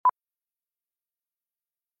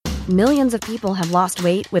Millions of people have lost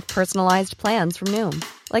weight with personalized plans from Noom.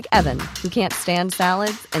 Like Evan, who can't stand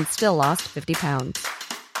salads and still lost 50 pounds.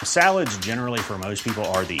 Salads generally for most people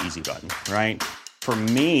are the easy button, right? For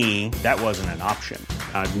me, that wasn't an option.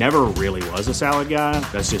 I never really was a salad guy.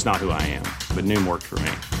 That's just not who I am. But Noom worked for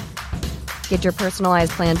me. Get your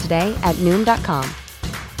personalized plan today at Noom.com.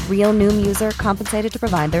 Real Noom user compensated to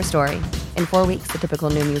provide their story. In 4 weeks, the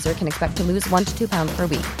typical Noom user can expect to lose 1 to 2 pounds per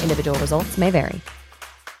week. Individual results may vary.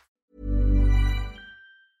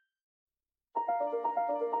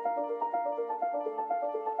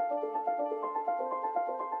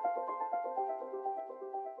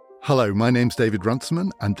 Hello, my name's David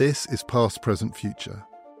Runciman, and this is Past, Present, Future.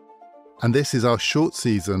 And this is our short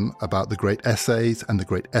season about the great essays and the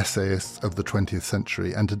great essayists of the 20th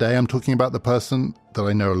century. And today I'm talking about the person that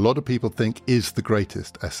I know a lot of people think is the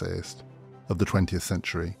greatest essayist of the 20th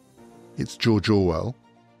century. It's George Orwell.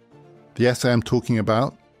 The essay I'm talking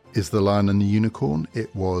about is The Lion and the Unicorn.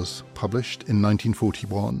 It was published in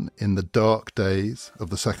 1941 in the dark days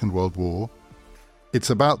of the Second World War.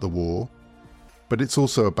 It's about the war, but it's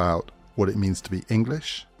also about what it means to be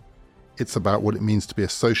English. It's about what it means to be a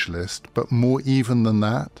socialist, but more even than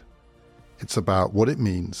that, it's about what it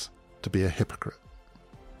means to be a hypocrite.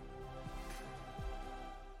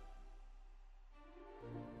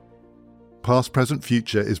 Past, Present,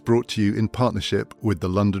 Future is brought to you in partnership with the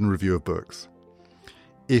London Review of Books.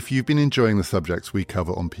 If you've been enjoying the subjects we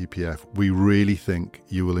cover on PPF, we really think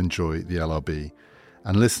you will enjoy the LRB.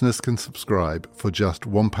 And listeners can subscribe for just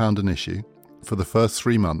 £1 an issue for the first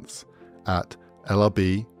 3 months at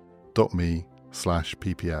lrb.me/ppf.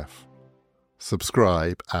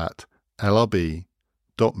 Subscribe at lrb.me/ppf.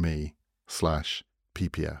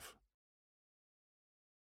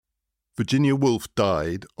 Virginia Woolf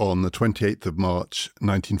died on the 28th of March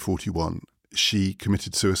 1941. She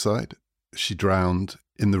committed suicide. She drowned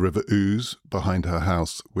in the River Ouse behind her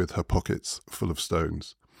house with her pockets full of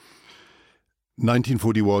stones.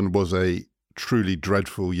 1941 was a truly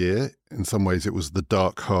dreadful year. In some ways, it was the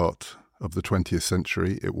dark heart of the 20th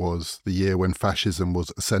century. It was the year when fascism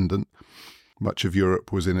was ascendant. Much of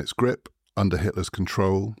Europe was in its grip, under Hitler's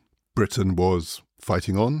control. Britain was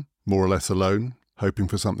fighting on, more or less alone, hoping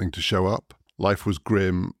for something to show up. Life was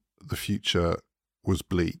grim. The future was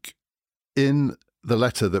bleak. In the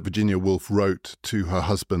letter that Virginia Woolf wrote to her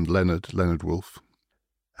husband, Leonard Woolf,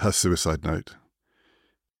 her suicide note,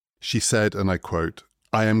 she said, and I quote,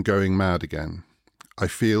 "I am going mad again. I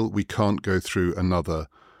feel we can't go through another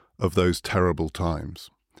of those terrible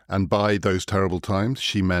times." And by those terrible times,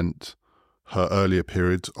 she meant her earlier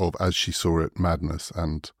periods of, as she saw it, madness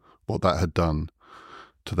and what that had done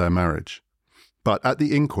to their marriage. But at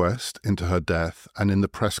the inquest into her death and in the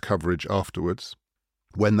press coverage afterwards,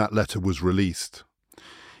 when that letter was released,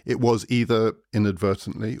 it was either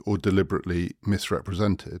inadvertently or deliberately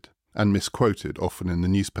misrepresented and misquoted, often in the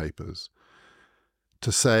newspapers,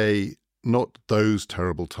 to say not those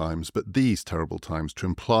terrible times, but these terrible times, to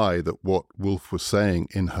imply that what Woolf was saying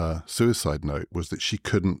in her suicide note was that she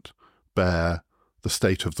couldn't bear the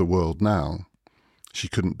state of the world now. She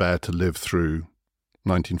couldn't bear to live through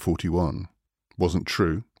 1941. Wasn't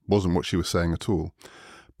true, wasn't what she was saying at all.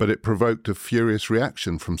 But it provoked a furious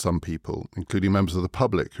reaction from some people, including members of the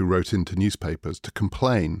public who wrote into newspapers to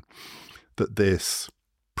complain that this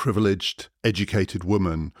privileged, educated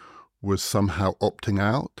woman was somehow opting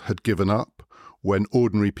out, had given up, when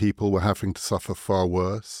ordinary people were having to suffer far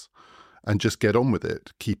worse, and just get on with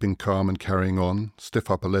it, keeping calm and carrying on, stiff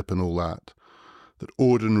upper lip and all that. That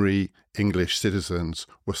ordinary English citizens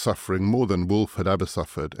were suffering more than Woolf had ever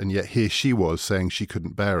suffered, and yet here she was saying she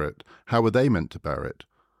couldn't bear it. How were they meant to bear it?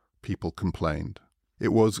 People complained.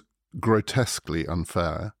 It was grotesquely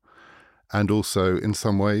unfair, and also, in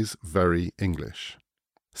some ways, very English.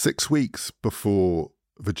 6 weeks before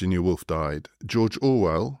Virginia Woolf died, George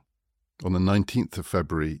Orwell, on the 19th of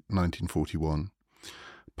February 1941,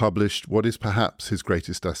 published what is perhaps his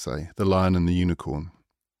greatest essay, The Lion and the Unicorn.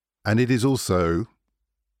 And it is also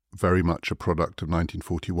very much a product of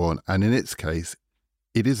 1941, and in its case,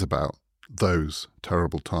 it is about those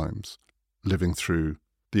terrible times, living through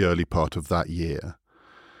the early part of that year.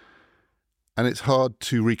 And it's hard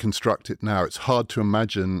to reconstruct it now. It's hard to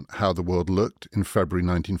imagine how the world looked in February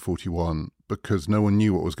 1941 because no one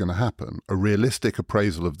knew what was going to happen. A realistic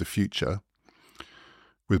appraisal of the future,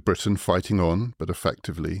 with Britain fighting on, but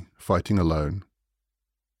effectively fighting alone,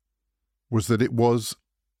 was that it was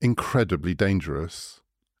incredibly dangerous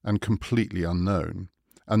and completely unknown.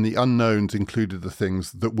 And the unknowns included the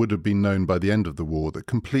things that would have been known by the end of the war that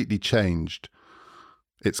completely changed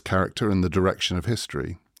its character and the direction of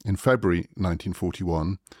history. In February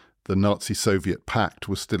 1941, the Nazi-Soviet pact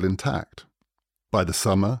was still intact. By the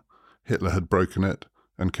summer, Hitler had broken it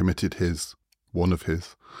and committed one of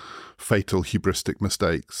his fatal hubristic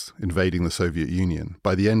mistakes, invading the Soviet Union.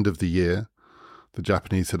 By the end of the year, the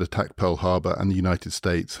Japanese had attacked Pearl Harbor and the United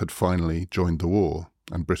States had finally joined the war,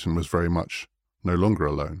 and Britain was very much no longer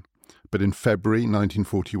alone. But in February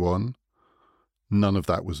 1941, none of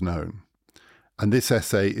that was known. And this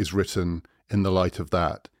essay is written in the light of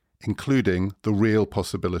that, including the real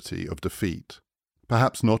possibility of defeat.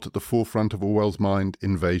 Perhaps not at the forefront of Orwell's mind,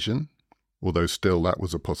 invasion, although still that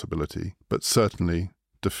was a possibility, but certainly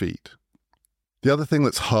defeat. The other thing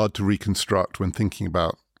that's hard to reconstruct when thinking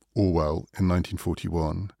about Orwell in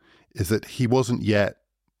 1941 is that he wasn't yet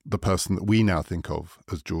the person that we now think of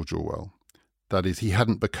as George Orwell. That is, he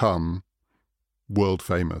hadn't become world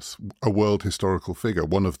famous, a world historical figure,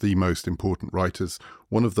 one of the most important writers,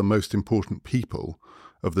 one of the most important people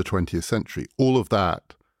of the 20th century. All of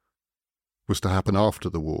that was to happen after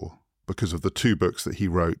the war because of the two books that he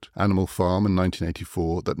wrote, Animal Farm in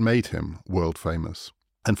 1984, that made him world famous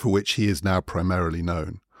and for which he is now primarily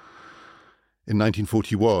known. In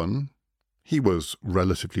 1941, he was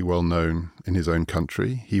relatively well known in his own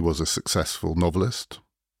country. He was a successful novelist,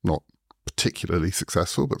 not particularly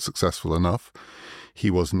successful, but successful enough.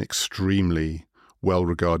 He was an extremely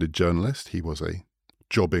well-regarded journalist. He was a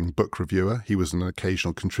jobbing book reviewer. He was an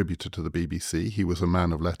occasional contributor to the BBC. He was a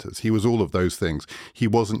man of letters. He was all of those things. He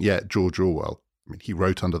wasn't yet George Orwell. I mean, he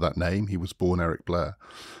wrote under that name. He was born Eric Blair.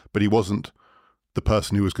 But he wasn't the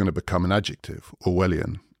person who was going to become an adjective,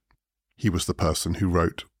 Orwellian. He was the person who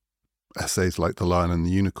wrote essays like The Lion and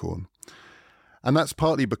the Unicorn. And that's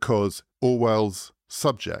partly because Orwell's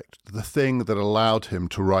subject, the thing that allowed him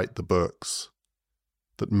to write the books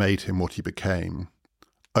that made him what he became,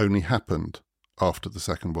 only happened after the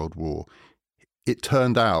Second World War. It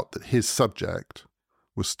turned out that his subject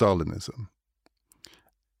was Stalinism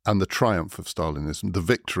and the triumph of Stalinism, the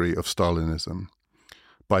victory of Stalinism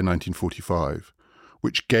by 1945,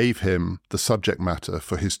 which gave him the subject matter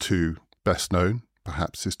for his two best known,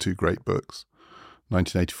 perhaps his two great books,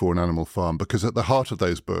 1984 and Animal Farm, because at the heart of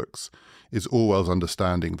those books is Orwell's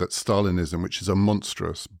understanding that Stalinism, which is a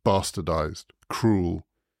monstrous, bastardized, cruel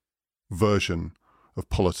version of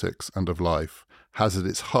politics and of life, has at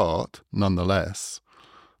its heart, nonetheless,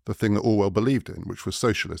 the thing that Orwell believed in, which was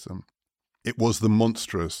socialism. It was the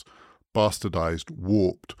monstrous, bastardized,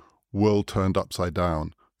 warped, world turned upside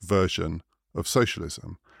down version of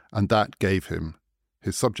socialism, and that gave him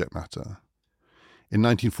his subject matter. In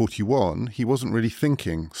 1941, he wasn't really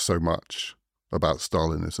thinking so much about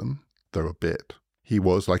Stalinism, though a bit. He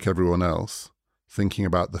was, like everyone else, thinking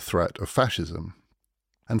about the threat of fascism.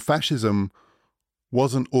 And fascism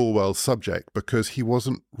wasn't Orwell's subject because he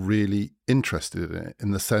wasn't really interested in it,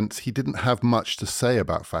 in the sense he didn't have much to say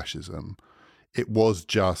about fascism. It was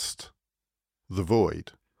just the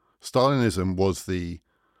void. Stalinism was the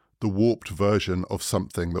warped version of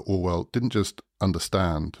something that Orwell didn't just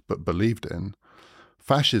understand but believed in.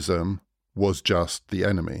 Fascism was just the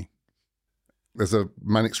enemy. There's a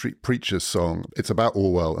Manic Street Preachers song. It's about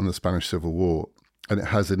Orwell and the Spanish Civil War, and it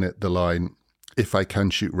has in it the line, "If I can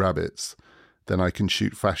shoot rabbits, then I can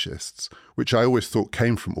shoot fascists," which I always thought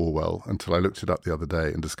came from Orwell until I looked it up the other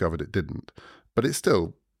day and discovered it didn't. But it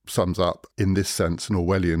still sums up, in this sense, an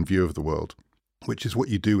Orwellian view of the world, which is what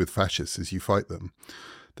you do with fascists is you fight them.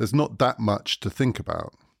 There's not that much to think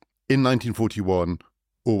about. In 1941,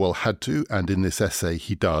 Orwell had to, and in this essay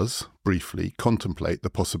he does, briefly contemplate the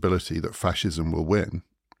possibility that fascism will win.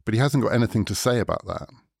 But he hasn't got anything to say about that.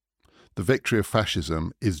 The victory of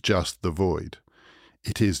fascism is just the void.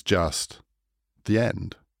 It is just the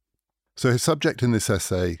end. So his subject in this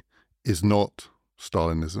essay is not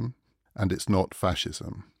Stalinism, and it's not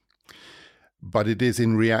fascism. But it is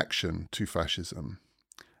in reaction to fascism.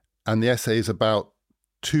 And the essay is about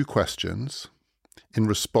two questions in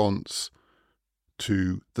response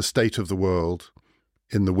to the state of the world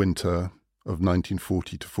in the winter of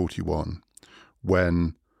 1940 to 41,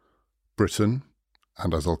 when Britain,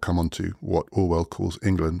 and as I'll come on to, what Orwell calls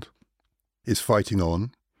England, is fighting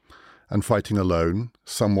on and fighting alone,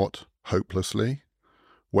 somewhat hopelessly,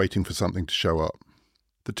 waiting for something to show up.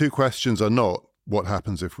 The two questions are not what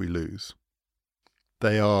happens if we lose.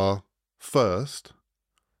 They are, first,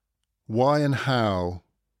 why and how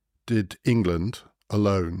did England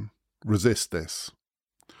alone resist this?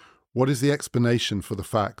 What is the explanation for the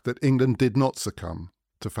fact that England did not succumb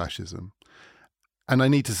to fascism? And I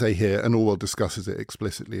need to say here, and Orwell discusses it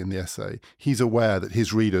explicitly in the essay, he's aware that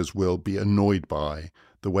his readers will be annoyed by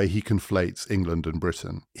the way he conflates England and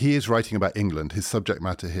Britain. He is writing about England. His subject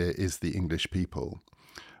matter here is the English people.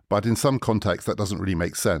 But in some contexts, that doesn't really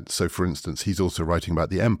make sense. So, for instance, he's also writing about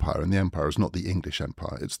the empire, and the empire is not the English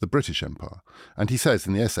empire, it's the British empire. And he says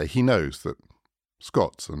in the essay, he knows that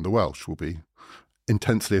Scots and the Welsh will be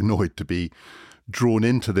intensely annoyed to be drawn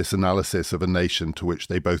into this analysis of a nation to which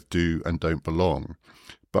they both do and don't belong.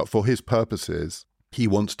 But for his purposes, he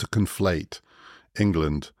wants to conflate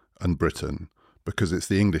England and Britain because it's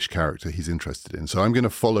the English character he's interested in. So I'm going to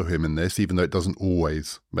follow him in this, even though it doesn't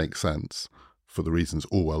always make sense for the reasons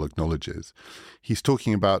Orwell acknowledges. He's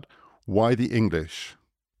talking about why the English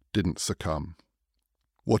didn't succumb,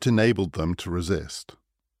 what enabled them to resist.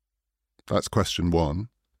 That's question one.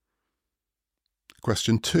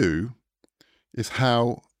 Question two is,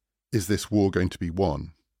 how is this war going to be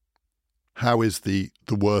won? How is the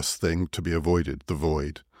worst thing to be avoided, the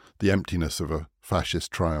void, the emptiness of a fascist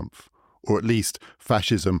triumph, or at least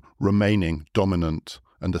fascism remaining dominant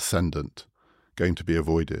and ascendant, going to be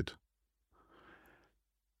avoided?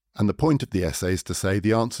 And the point of the essay is to say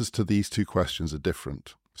the answers to these two questions are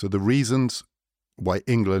different. So the reasons why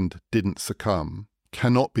England didn't succumb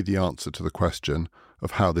cannot be the answer to the question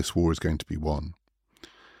of how this war is going to be won.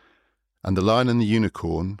 And The Lion and the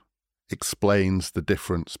Unicorn explains the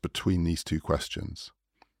difference between these two questions.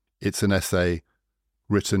 It's an essay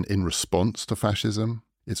written in response to fascism.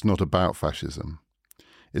 It's not about fascism.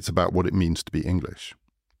 It's about what it means to be English.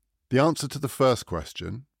 The answer to the first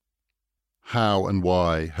question, how and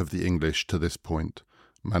why have the English to this point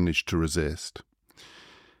managed to resist,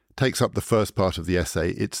 takes up the first part of the essay.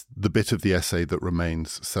 It's the bit of the essay that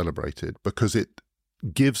remains celebrated because it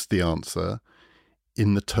gives the answer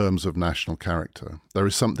in the terms of national character. There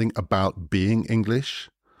is something about being English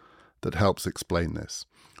that helps explain this.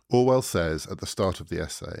 Orwell says at the start of the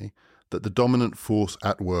essay that the dominant force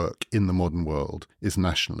at work in the modern world is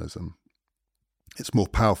nationalism. It's more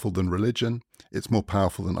powerful than religion. It's more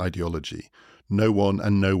powerful than ideology. No one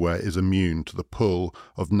and nowhere is immune to the pull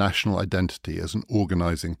of national identity as an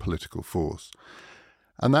organising political force.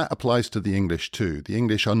 And that applies to the English too. The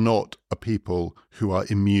English are not a people who are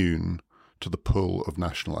immune to the pull of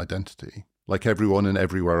national identity. Like everyone and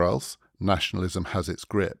everywhere else, nationalism has its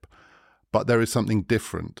grip. But there is something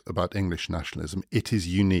different about English nationalism. It is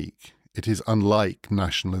unique. It is unlike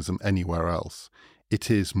nationalism anywhere else.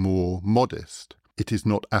 It is more modest. It is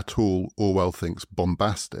not at all, Orwell thinks,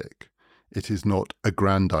 bombastic. It is not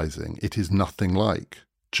aggrandizing. It is nothing like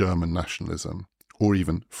German nationalism, or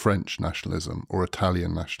even French nationalism, or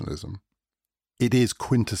Italian nationalism. It is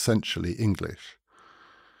quintessentially English.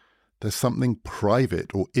 There's something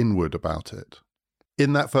private or inward about it.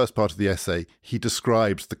 In that first part of the essay, he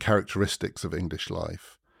describes the characteristics of English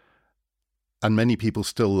life. And many people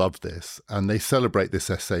still love this, and they celebrate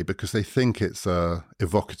this essay because they think it's a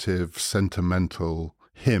evocative, sentimental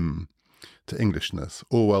hymn to Englishness.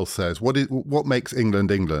 Orwell says, what makes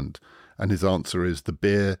England England? And his answer is, the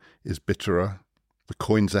beer is bitterer, the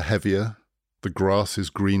coins are heavier, the grass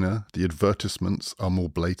is greener, the advertisements are more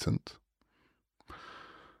blatant.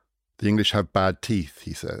 The English have bad teeth,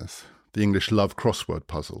 he says. The English love crossword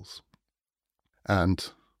puzzles.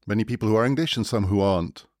 And many people who are English and some who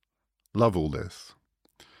aren't love all this.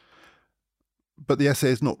 But the essay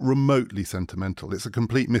is not remotely sentimental. It's a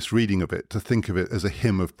complete misreading of it to think of it as a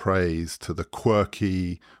hymn of praise to the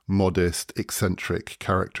quirky, modest, eccentric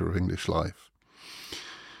character of English life.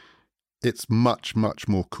 It's much, much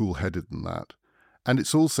more cool-headed than that. And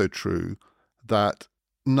it's also true that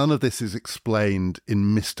none of this is explained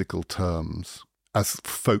in mystical terms as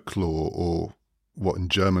folklore or what in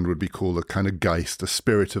German would be called a kind of Geist, a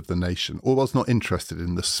spirit of the nation. Orwell's not interested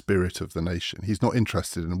in the spirit of the nation. He's not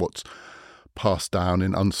interested in what's passed down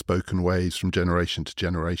in unspoken ways from generation to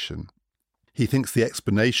generation. He thinks the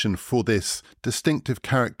explanation for this distinctive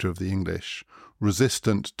character of the English,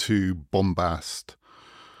 resistant to bombast,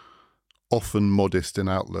 often modest in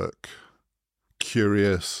outlook,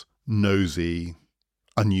 curious, nosy,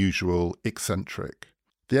 unusual, eccentric.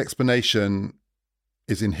 The explanation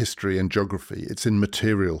is in history and geography. It's in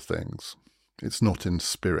material things. It's not in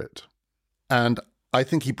spirit. And I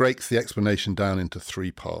think he breaks the explanation down into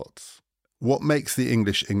three parts. What makes the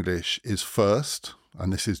English English is first,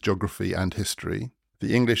 and this is geography and history,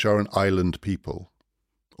 the English are an island people.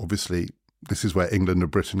 Obviously, this is where England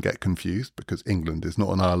and Britain get confused because England is not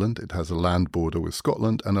an island. It has a land border with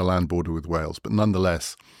Scotland and a land border with Wales. But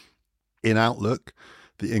nonetheless, in outlook,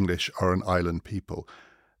 the English are an island people.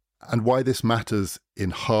 And why this matters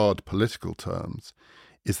in hard political terms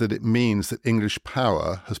is that it means that English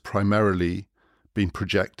power has primarily been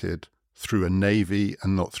projected through a navy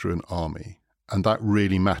and not through an army. And that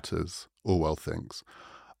really matters, Orwell thinks.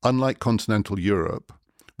 Unlike continental Europe,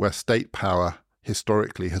 where state power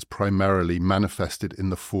historically has primarily manifested in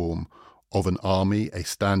the form of an army, a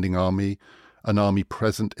standing army, an army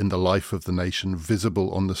present in the life of the nation,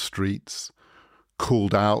 visible on the streets,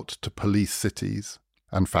 called out to police cities.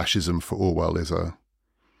 And fascism for Orwell is a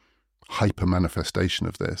hyper-manifestation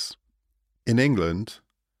of this. In England,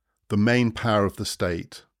 the main power of the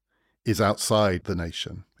state is outside the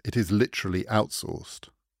nation. It is literally outsourced.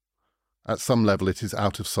 At some level, it is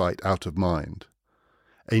out of sight, out of mind.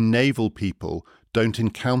 A naval people don't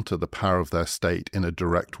encounter the power of their state in a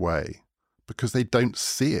direct way because they don't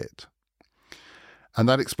see it. And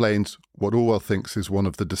that explains what Orwell thinks is one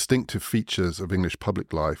of the distinctive features of English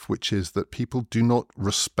public life, which is that people do not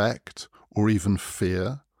respect or even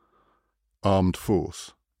fear armed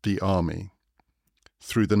force, the army.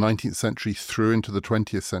 Through the 19th century, through into the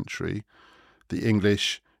 20th century, the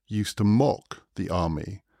English used to mock the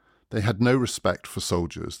army. They had no respect for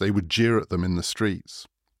soldiers. They would jeer at them in the streets.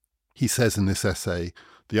 He says in this essay,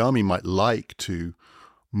 the army might like to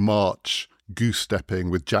march goose-stepping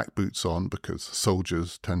with jackboots on because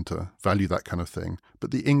soldiers tend to value that kind of thing,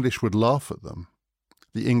 but the English would laugh at them.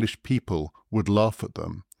 The English people would laugh at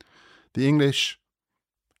them. The English,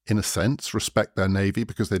 in a sense, respect their navy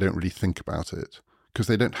because they don't really think about it, because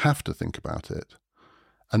they don't have to think about it,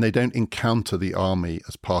 and they don't encounter the army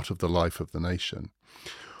as part of the life of the nation.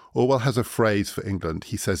 Orwell has a phrase for England.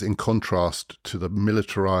 He says, in contrast to the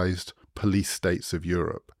militarized police states of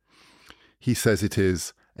Europe, he says it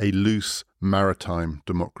is a loose maritime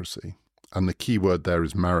democracy. And the key word there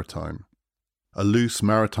is maritime. A loose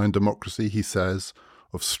maritime democracy, he says,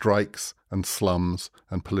 of strikes and slums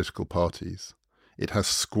and political parties. It has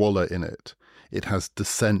squalor in it. It has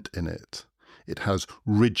dissent in it. It has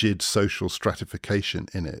rigid social stratification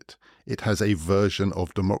in it. It has a version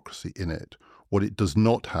of democracy in it. What it does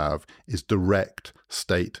not have is direct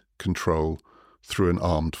state control through an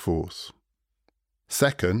armed force.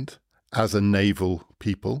 Second, as a naval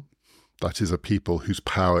people, that is a people whose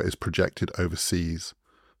power is projected overseas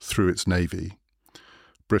through its navy,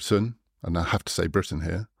 Britain, and I have to say Britain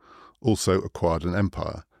here, also acquired an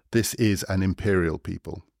empire. This is an imperial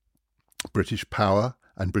people. British power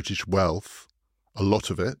and British wealth, a lot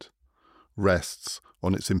of it, rests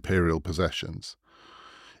on its imperial possessions.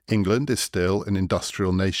 England is still an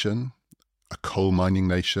industrial nation, a coal mining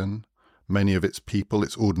nation. Many of its people,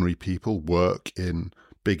 its ordinary people, work in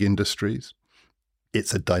big industries.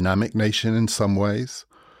 It's a dynamic nation in some ways.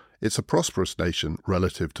 It's a prosperous nation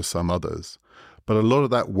relative to some others. But a lot of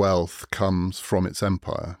that wealth comes from its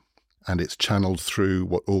empire, and it's channeled through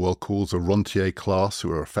what Orwell calls a rentier class,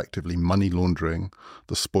 who are effectively money laundering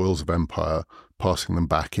the spoils of empire, passing them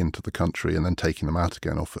back into the country and then taking them out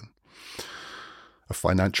again often. A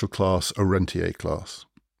financial class, a rentier class.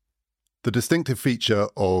 The distinctive feature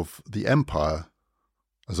of the empire,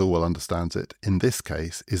 as Orwell understands it, in this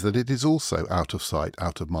case, is that it is also out of sight,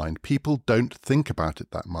 out of mind. People don't think about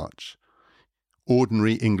it that much.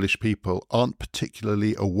 Ordinary English people aren't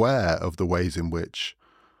particularly aware of the ways in which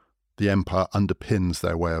the empire underpins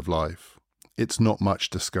their way of life. It's not much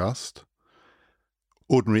discussed.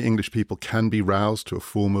 Ordinary English people can be roused to a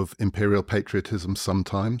form of imperial patriotism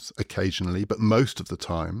sometimes, occasionally, but most of the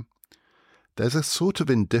time, there's a sort of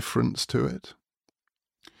indifference to it.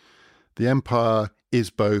 The empire is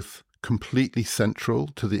both completely central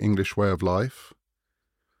to the English way of life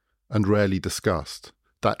and rarely discussed.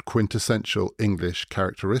 That quintessential English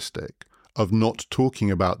characteristic of not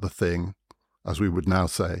talking about the thing, as we would now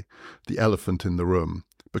say, the elephant in the room,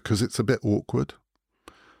 because it's a bit awkward,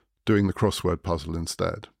 doing the crossword puzzle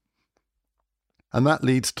instead. And that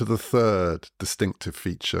leads to the third distinctive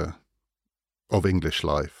feature of English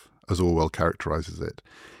life, as Orwell characterises it.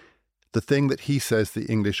 The thing that he says the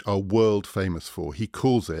English are world famous for. He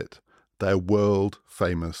calls it their world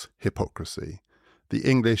famous hypocrisy. The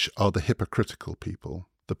English are the hypocritical people,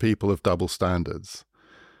 the people of double standards.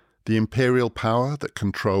 The imperial power that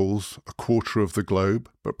controls a quarter of the globe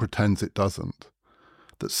but pretends it doesn't.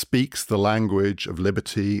 That speaks the language of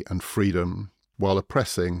liberty and freedom while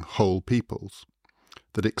oppressing whole peoples.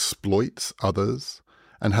 That exploits others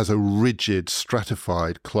and has a rigid,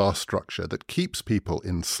 stratified class structure that keeps people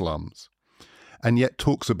in slums, and yet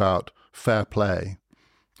talks about fair play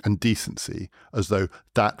and decency as though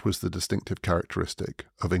that was the distinctive characteristic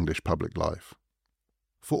of English public life.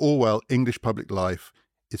 For Orwell, English public life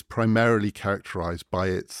is primarily characterised by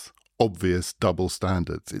its obvious double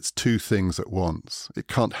standards. It's two things at once. It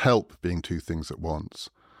can't help being two things at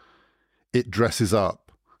once. It dresses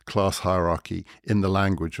up class hierarchy in the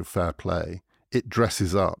language of fair play. It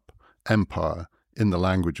dresses up empire in the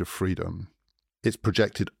language of freedom. It's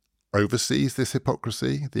projected oversees this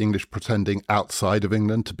hypocrisy, the English pretending outside of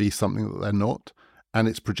England to be something that they're not, and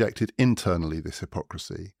it's projected internally, this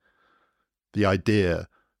hypocrisy. The idea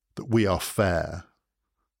that we are fair,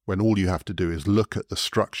 when all you have to do is look at the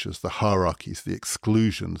structures, the hierarchies, the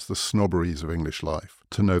exclusions, the snobberies of English life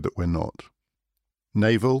to know that we're not.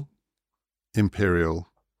 Naval, imperial,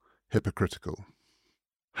 hypocritical.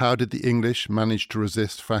 How did the English manage to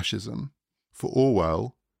resist fascism? For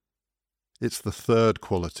Orwell, it's the third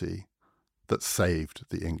quality that saved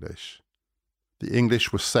the English. The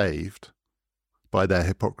English were saved by their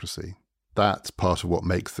hypocrisy. That's part of what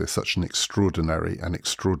makes this such an extraordinary and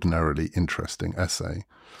extraordinarily interesting essay.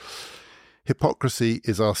 Hypocrisy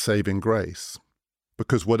is our saving grace,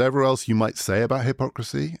 because whatever else you might say about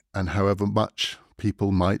hypocrisy, and however much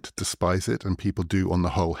people might despise it, and people do on the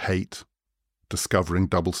whole hate discovering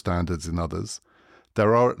double standards in others,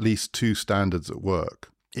 there are at least two standards at work.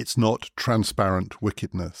 It's not transparent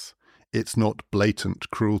wickedness. It's not blatant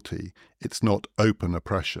cruelty. It's not open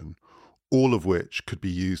oppression, all of which could be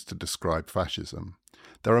used to describe fascism.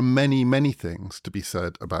 There are many, many things to be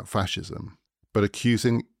said about fascism, but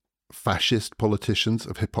accusing fascist politicians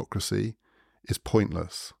of hypocrisy is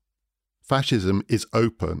pointless. Fascism is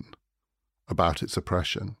open about its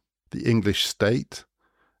oppression. The English state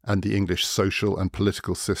and the English social and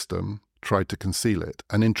political system tried to conceal it,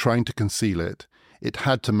 and in trying to conceal it, it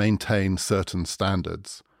had to maintain certain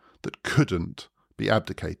standards that couldn't be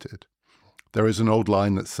abdicated. There is an old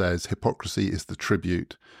line that says, hypocrisy is the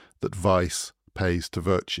tribute that vice pays to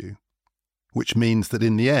virtue, which means that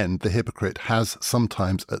in the end, the hypocrite has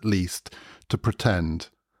sometimes at least to pretend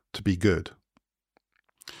to be good.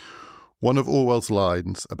 One of Orwell's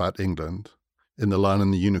lines about England, in The Lion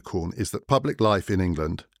and the Unicorn, is that public life in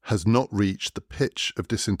England has not reached the pitch of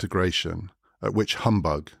disintegration at which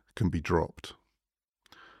humbug can be dropped.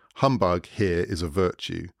 Humbug here is a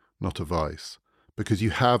virtue, not a vice, because you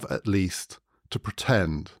have at least to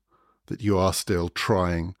pretend that you are still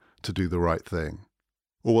trying to do the right thing.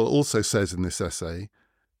 Orwell also says in this essay,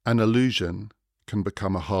 an illusion can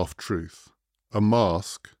become a half-truth. A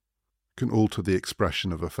mask can alter the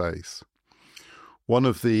expression of a face. One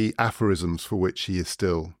of the aphorisms for which he is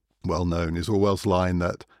still well known is Orwell's line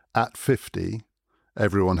that at 50,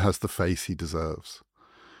 everyone has the face he deserves,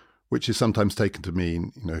 which is sometimes taken to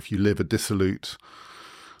mean, if you live a dissolute,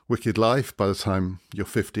 wicked life, by the time you're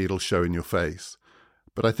 50, it'll show in your face.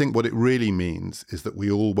 But I think what it really means is that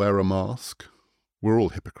we all wear a mask. We're all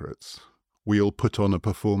hypocrites. We all put on a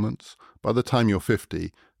performance. By the time you're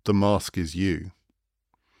 50, the mask is you.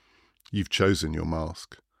 You've chosen your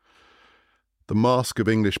mask. The mask of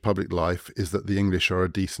English public life is that the English are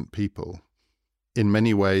a decent people. In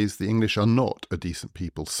many ways, the English are not a decent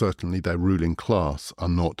people. Certainly their ruling class are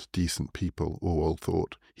not decent people, Orwell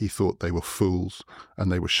thought. He thought they were fools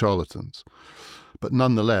and they were charlatans. But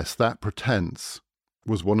nonetheless, that pretense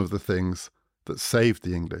was one of the things that saved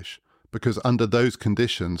the English, because under those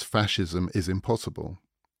conditions, fascism is impossible.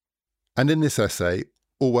 And in this essay,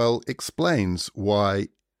 Orwell explains why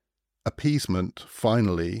appeasement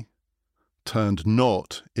finally turned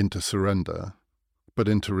not into surrender, but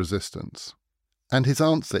into resistance. And his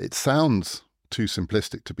answer, it sounds too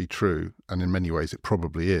simplistic to be true, and in many ways it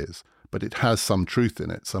probably is, but it has some truth in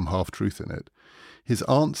it, some half-truth in it. His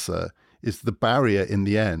answer is the barrier in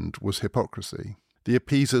the end was hypocrisy. The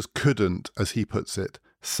appeasers couldn't, as he puts it,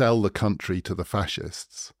 sell the country to the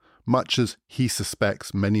fascists, much as he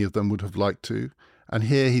suspects many of them would have liked to. And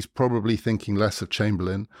here he's probably thinking less of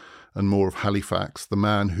Chamberlain and more of Halifax, the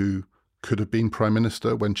man who could have been Prime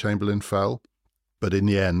Minister when Chamberlain fell. But in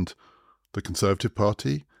the end, the Conservative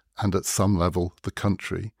Party, and at some level the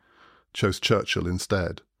country, chose Churchill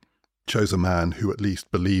instead, chose a man who at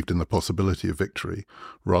least believed in the possibility of victory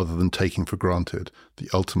rather than taking for granted the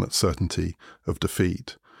ultimate certainty of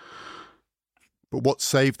defeat. But what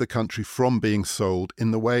saved the country from being sold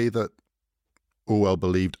in the way that Orwell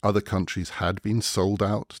believed other countries had been sold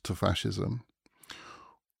out to fascism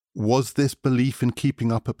was this belief in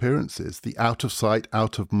keeping up appearances, the out of sight,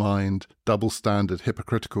 out of mind, double standard,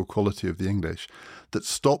 hypocritical quality of the English that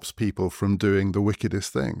stops people from doing the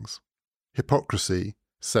wickedest things. Hypocrisy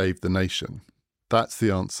saved the nation. That's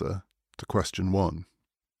the answer to question 1.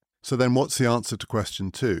 So then what's the answer to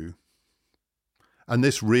question 2? And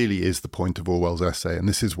this really is the point of Orwell's essay, and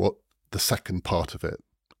this is what the second part of it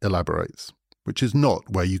elaborates, which is not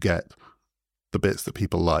where you get the bits that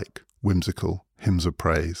people like, whimsical hymns of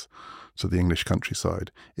praise to the English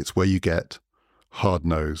countryside. It's where you get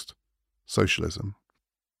hard-nosed socialism.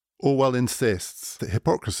 Orwell insists that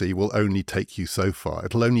hypocrisy will only take you so far.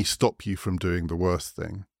 It'll only stop you from doing the worst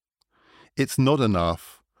thing. It's not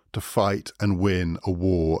enough to fight and win a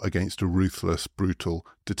war against a ruthless, brutal,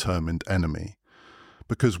 determined enemy.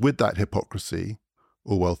 Because with that hypocrisy,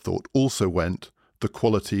 Orwell thought, also went the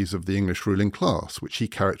qualities of the English ruling class, which he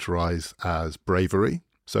characterised as bravery.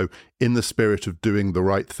 So in the spirit of doing the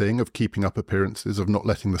right thing, of keeping up appearances, of not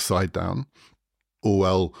letting the side down,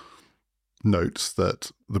 Orwell notes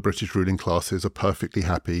that the British ruling classes are perfectly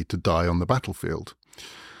happy to die on the battlefield.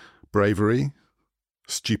 Bravery,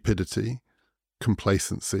 stupidity,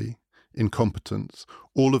 complacency, incompetence,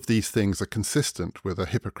 all of these things are consistent with a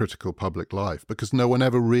hypocritical public life because no one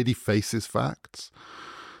ever really faces facts.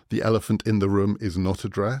 The elephant in the room is not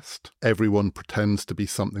addressed. Everyone pretends to be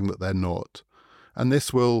something that they're not. And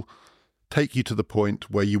this will take you to the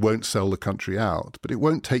point where you won't sell the country out, but it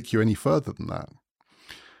won't take you any further than that.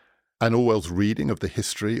 And Orwell's reading of the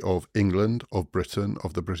history of England, of Britain,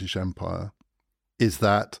 of the British Empire is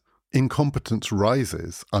that incompetence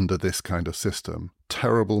rises under this kind of system.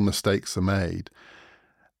 Terrible mistakes are made.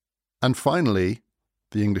 And finally,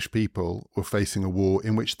 the English people were facing a war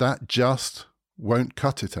in which that just won't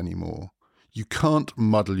cut it anymore. You can't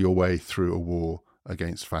muddle your way through a war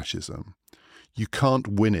against fascism. You can't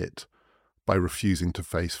win it by refusing to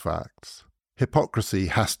face facts. Hypocrisy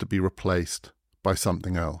has to be replaced by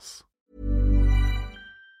something else.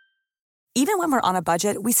 Even when we're on a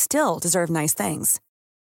budget, we still deserve nice things.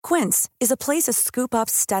 Quince is a place to scoop up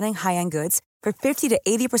stunning high-end goods for 50 to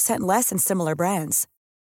 80% less than similar brands.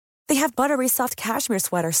 They have buttery soft cashmere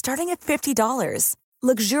sweaters starting at $50,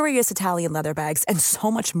 luxurious Italian leather bags, and so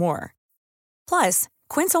much more. Plus,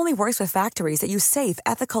 Quince only works with factories that use safe,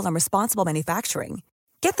 ethical, and responsible manufacturing.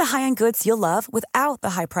 Get the high-end goods you'll love without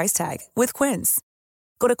the high price tag with Quince.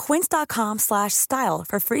 Go to quince.com/style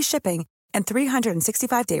for free shipping and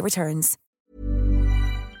 365-day returns.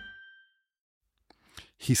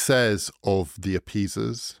 He says of the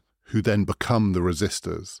appeasers, who then become the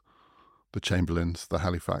resistors, the Chamberlains, the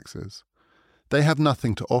Halifaxes, they have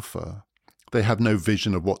nothing to offer. They have no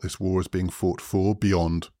vision of what this war is being fought for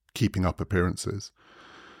beyond keeping up appearances.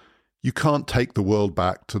 You can't take the world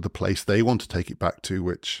back to the place they want to take it back to,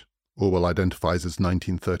 which Orwell identifies as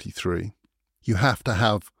 1933. You have to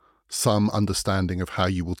have some understanding of how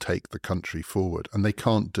you will take the country forward, and they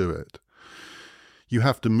can't do it. You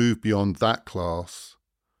have to move beyond that class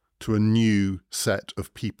to a new set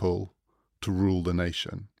of people to rule the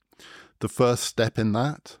nation. The first step in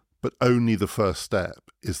that, but only the first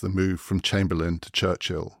step, is the move from Chamberlain to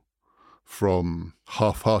Churchill, from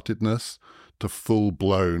half-heartedness to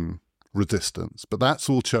full-blown resistance. But that's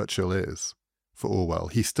all Churchill is for Orwell.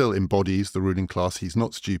 He still embodies the ruling class. He's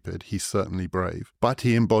not stupid. He's certainly brave. But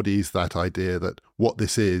he embodies that idea that what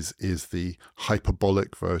this is the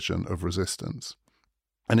hyperbolic version of resistance.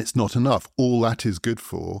 And it's not enough. All that is good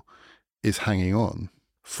for is hanging on.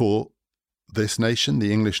 For this nation,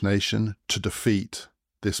 the English nation, to defeat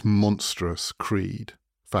this monstrous creed,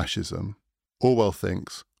 fascism, Orwell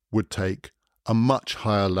thinks would take a much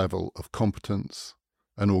higher level of competence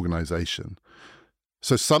and organisation.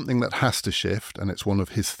 So something that has to shift, and it's one of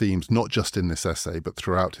his themes, not just in this essay, but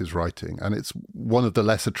throughout his writing. And it's one of the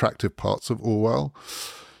less attractive parts of Orwell.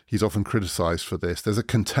 He's often criticised for this. There's a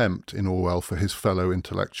contempt in Orwell for his fellow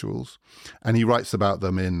intellectuals, and he writes about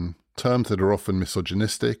them in terms that are often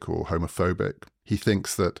misogynistic or homophobic. He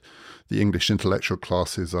thinks that the English intellectual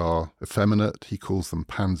classes are effeminate. He calls them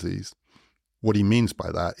pansies. What he means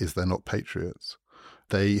by that is they're not patriots.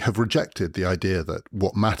 They have rejected the idea that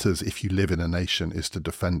what matters if you live in a nation is to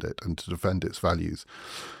defend it and to defend its values.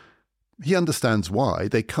 He understands why.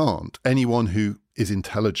 They can't. Anyone who is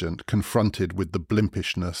intelligent, confronted with the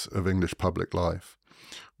blimpishness of English public life,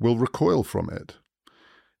 will recoil from it.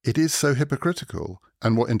 It is so hypocritical.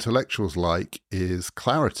 And what intellectuals like is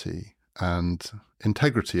clarity and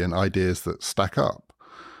integrity and ideas that stack up.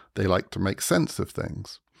 They like to make sense of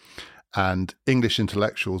things. And English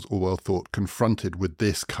intellectuals, Orwell thought, confronted with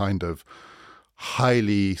this kind of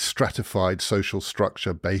highly stratified social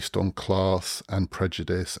structure based on class and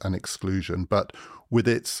prejudice and exclusion, but with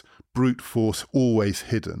its brute force always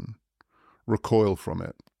hidden, recoil from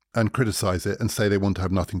it and criticize it and say they want to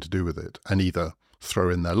have nothing to do with it, and either throw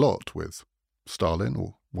in their lot with Stalin,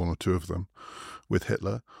 or one or two of them with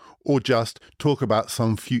Hitler, or just talk about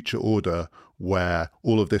some future order where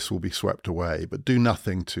all of this will be swept away, but do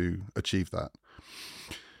nothing to achieve that.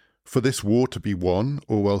 For this war to be won,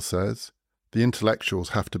 Orwell says, the intellectuals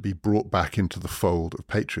have to be brought back into the fold of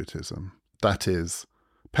patriotism. That is,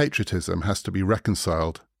 patriotism has to be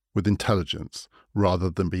reconciled with intelligence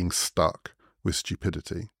rather than being stuck with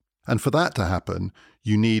stupidity. And for that to happen,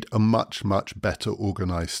 you need a much, much better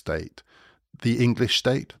organised state. The English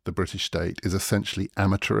state, the British state, is essentially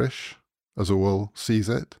amateurish, as Orwell sees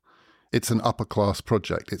it. It's an upper-class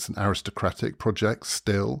project. It's an aristocratic project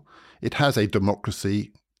still. It has a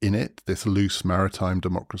democracy in it, this loose maritime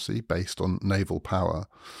democracy based on naval power.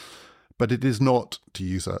 But it is not, to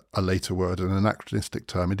use a later word, an anachronistic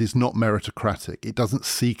term, it is not meritocratic. It doesn't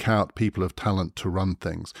seek out people of talent to run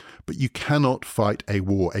things. But you cannot fight a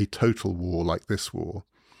war, a total war like this war,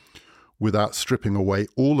 without stripping away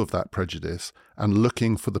all of that prejudice and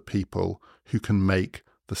looking for the people who can make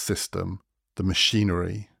the system, the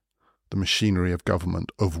machinery of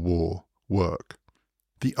government, of war, work.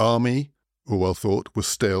 The army, Orwell thought, was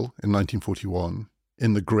still, in 1941,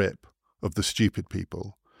 in the grip of the stupid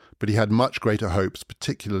people. But he had much greater hopes,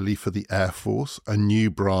 particularly for the Air Force, a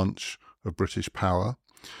new branch of British power,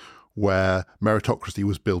 where meritocracy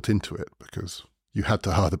was built into it, because you had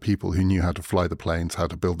to hire the people who knew how to fly the planes, how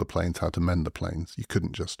to build the planes, how to mend the planes. You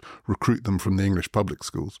couldn't just recruit them from the English public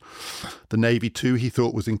schools. The Navy, too, he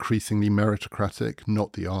thought was increasingly meritocratic,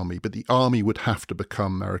 not the Army. But the Army would have to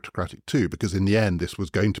become meritocratic too, because in the end, this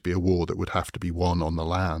was going to be a war that would have to be won on the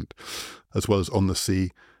land, as well as on the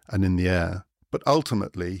sea and in the air. But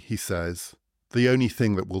ultimately, he says, the only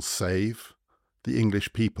thing that will save the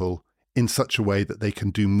English people in such a way that they can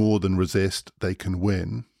do more than resist, they can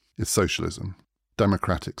win, is socialism.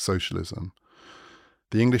 Democratic socialism.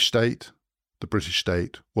 The English state, the British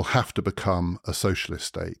state, will have to become a socialist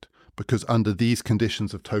state, because under these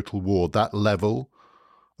conditions of total war, that level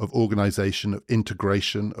of organisation, of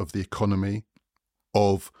integration of the economy,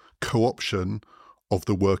 of co-option of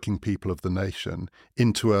the working people of the nation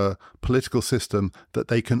into a political system that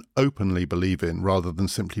they can openly believe in rather than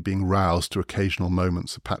simply being roused to occasional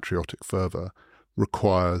moments of patriotic fervour,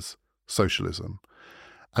 requires socialism.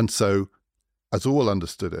 And so, as Orwell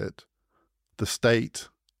understood it, the state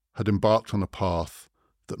had embarked on a path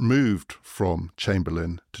that moved from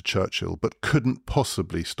Chamberlain to Churchill, but couldn't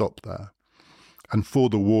possibly stop there. And for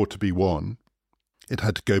the war to be won, it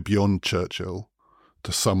had to go beyond Churchill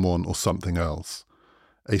to someone or something else,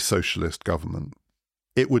 a socialist government.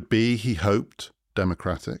 It would be, he hoped,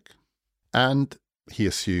 democratic, and he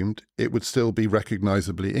assumed it would still be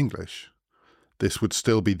recognisably English. This would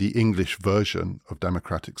still be the English version of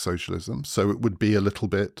democratic socialism, so it would be a little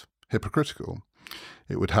bit hypocritical.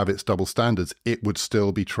 It would have its double standards. It would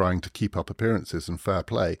still be trying to keep up appearances and fair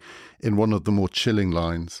play. In one of the more chilling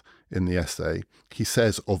lines in the essay, he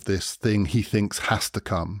says of this thing he thinks has to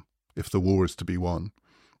come if the war is to be won.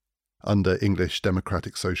 Under English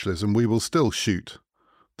democratic socialism, we will still shoot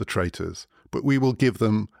the traitors, but we will give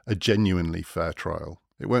them a genuinely fair trial.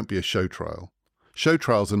 It won't be a show trial. Show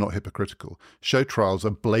trials are not hypocritical. Show trials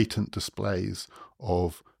are blatant displays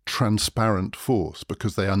of transparent force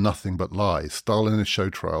because they are nothing but lies. Stalinist show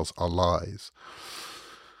trials are lies.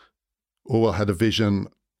 Orwell had a vision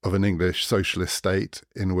of an English socialist state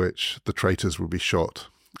in which the traitors would be shot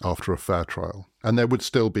after a fair trial. And there would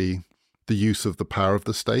still be the use of the power of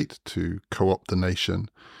the state to co-opt the nation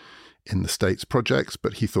in the state's projects,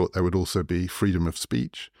 but he thought there would also be freedom of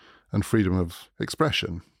speech and freedom of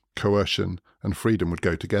expression. Coercion and freedom would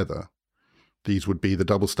go together. These would be the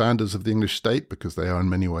double standards of the English state, because they are in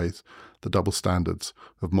many ways the double standards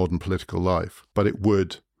of modern political life. But it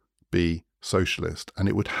would be socialist, and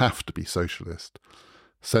it would have to be socialist.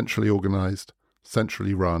 Centrally organised,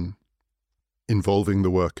 centrally run, involving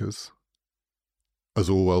the workers, as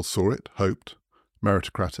Orwell saw it, hoped,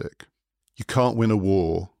 meritocratic. You can't win a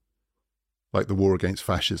war like the war against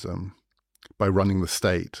fascism by running the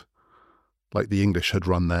state like the English had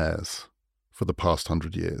run theirs for the past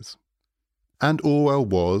 100 years. And Orwell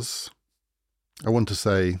was, I want to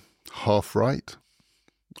say, half right.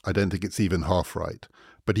 I don't think it's even half right,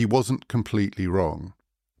 but he wasn't completely wrong.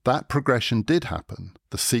 That progression did happen.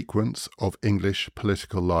 The sequence of English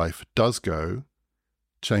political life does go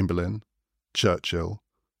Chamberlain, Churchill,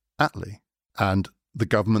 Attlee. And the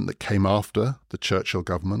government that came after the Churchill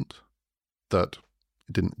government, that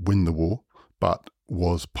didn't win the war, but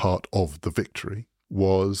was part of the victory,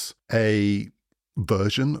 was a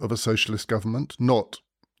version of a socialist government, not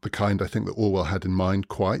the kind I think that Orwell had in mind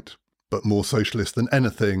quite, but more socialist than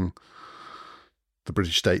anything the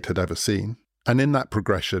British state had ever seen. And in that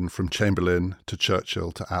progression from Chamberlain to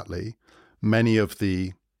Churchill to Attlee, many of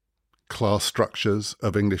the class structures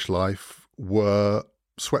of English life were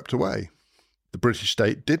swept away. The British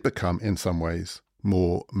state did become, in some ways,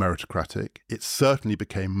 more meritocratic. It certainly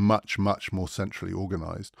became much, much more centrally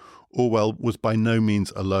organised. Orwell was by no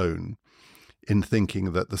means alone in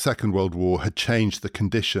thinking that the Second World War had changed the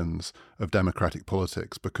conditions of democratic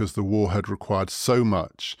politics, because the war had required so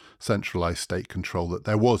much centralised state control that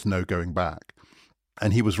there was no going back.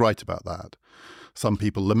 And he was right about that. Some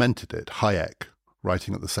people lamented it. Hayek,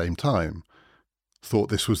 writing at the same time, thought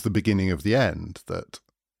this was the beginning of the end, that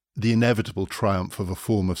the inevitable triumph of a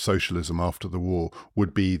form of socialism after the war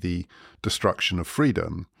would be the destruction of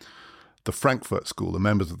freedom. The Frankfurt School, the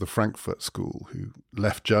members of the Frankfurt School who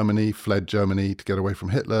left Germany, fled Germany to get away from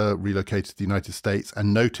Hitler, relocated to the United States,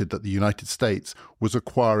 and noted that the United States was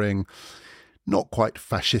acquiring not quite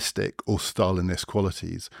fascistic or Stalinist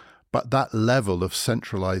qualities, but that level of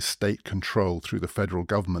centralized state control through the federal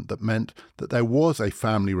government that meant that there was a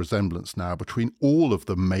family resemblance now between all of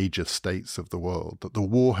the major states of the world, that the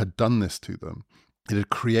war had done this to them. It had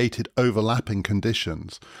created overlapping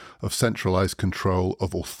conditions of centralized control,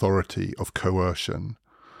 of authority, of coercion.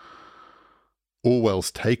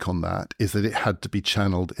 Orwell's take on that is that it had to be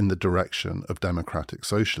channeled in the direction of democratic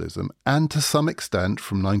socialism, and to some extent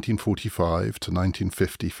from 1945 to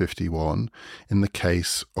 1950-51, in the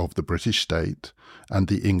case of the British state and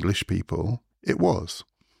the English people, it was.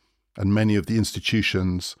 And many of the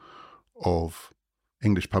institutions of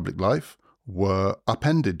English public life were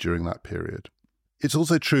upended during that period. It's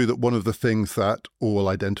also true that one of the things that Orwell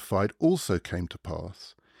identified also came to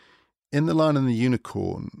pass. In The Lion and the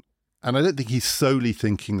Unicorn, and I don't think he's solely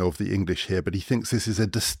thinking of the English here, but he thinks this is a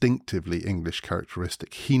distinctively English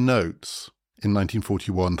characteristic. He notes in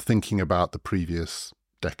 1941, thinking about the previous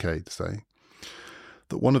decade, say,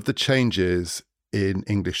 that one of the changes in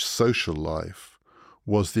English social life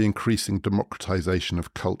was the increasing democratization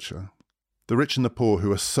of culture. The rich and the poor,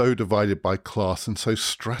 who are so divided by class and so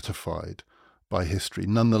stratified by history,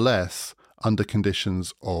 nonetheless, under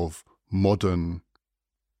conditions of modern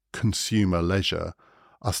consumer leisure,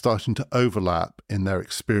 are starting to overlap in their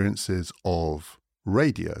experiences of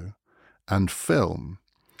radio and film,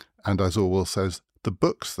 and, as Orwell says, the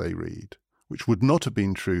books they read, which would not have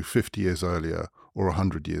been true 50 years earlier or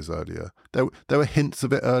 100 years earlier. There were hints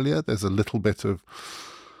of it earlier. There's a little bit of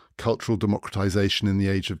cultural democratization in the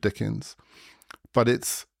age of Dickens, but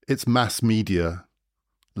it's mass media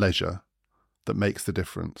leisure that makes the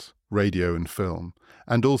difference, radio and film.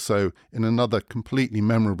 And also, in another completely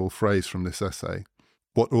memorable phrase from this essay,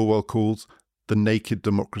 what Orwell calls the naked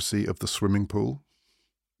democracy of the swimming pool,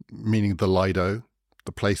 meaning the Lido,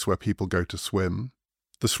 the place where people go to swim.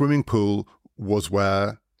 The swimming pool was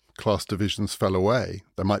where class divisions fell away.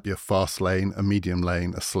 There might be a fast lane, a medium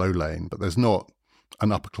lane, a slow lane, but there's not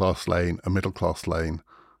an upper class lane, a middle class lane,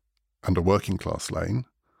 and a working class lane.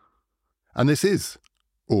 And this is,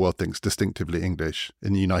 Orwell thinks, distinctively English.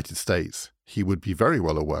 In the United States, he would be very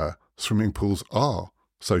well aware swimming pools are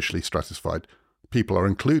socially stratified. People are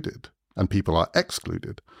included and people are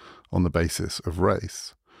excluded on the basis of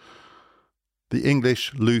race. The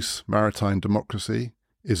English loose maritime democracy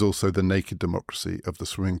is also the naked democracy of the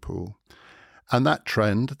swimming pool. And that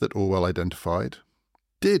trend that Orwell identified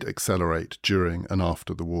did accelerate during and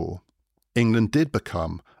after the war. England did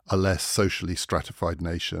become a less socially stratified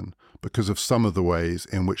nation because of some of the ways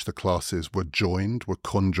in which the classes were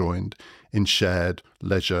conjoined in shared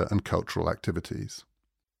leisure and cultural activities.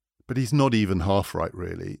 But he's not even half right,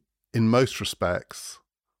 really. In most respects,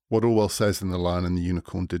 what Orwell says in The Lion and the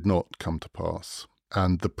Unicorn did not come to pass.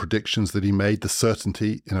 And the predictions that he made, the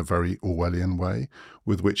certainty, in a very Orwellian way,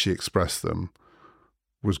 with which he expressed them,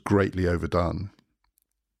 was greatly overdone.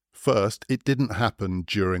 First, it didn't happen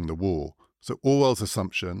during the war. So Orwell's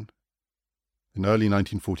assumption in early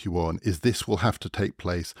 1941 is this will have to take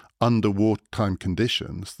place under wartime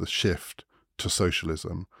conditions, the shift to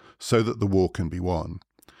socialism, so that the war can be won,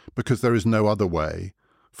 because there is no other way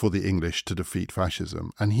for the English to defeat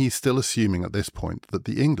fascism. And he's still assuming at this point that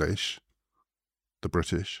the English, the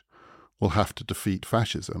British, will have to defeat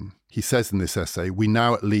fascism. He says in this essay, we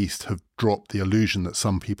now at least have dropped the illusion that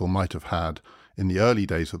some people might have had in the early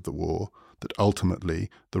days of the war, that ultimately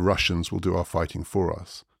the Russians will do our fighting for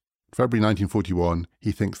us. February 1941,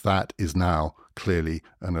 he thinks that is now clearly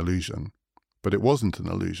an illusion. But it wasn't an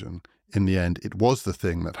illusion. In the end, it was the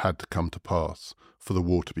thing that had to come to pass for the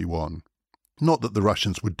war to be won. Not that the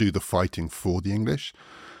Russians would do the fighting for the English,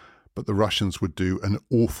 but the Russians would do an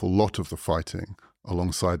awful lot of the fighting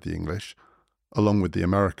alongside the English, along with the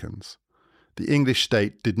Americans. The English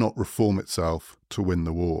state did not reform itself to win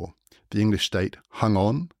the war. The English state hung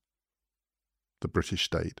on, the British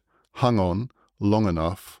state hung on long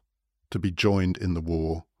enough to be joined in the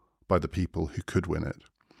war by the people who could win it.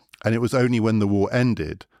 And it was only when the war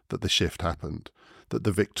ended that the shift happened, that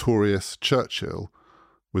the victorious Churchill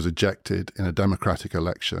was ejected in a democratic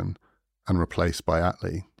election and replaced by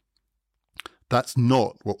Attlee. That's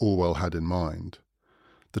not what Orwell had in mind.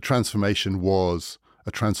 The transformation was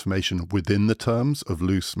a transformation within the terms of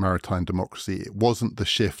loose maritime democracy. It wasn't the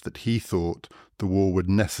shift that he thought the war would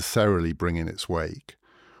necessarily bring in its wake,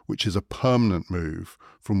 which is a permanent move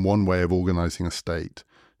from one way of organising a state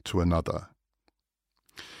to another.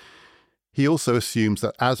 He also assumes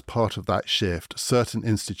that as part of that shift, certain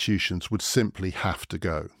institutions would simply have to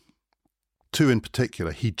go. Two in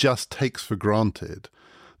particular, he just takes for granted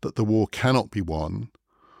that the war cannot be won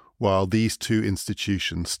while these two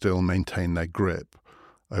institutions still maintain their grip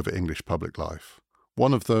over English public life.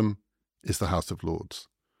 One of them is the House of Lords.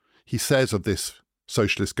 He says of this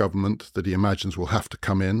socialist government that he imagines will have to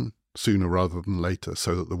come in sooner rather than later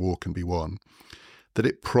so that the war can be won, that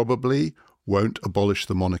it probably won't abolish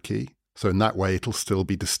the monarchy, so in that way it'll still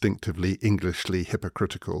be distinctively Englishly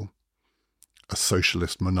hypocritical. A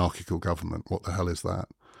socialist monarchical government, what the hell is that?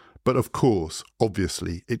 But of course,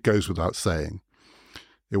 obviously, it goes without saying,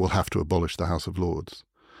 it will have to abolish the House of Lords.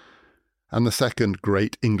 And the second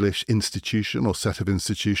great English institution or set of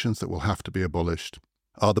institutions that will have to be abolished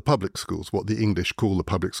are the public schools, what the English call the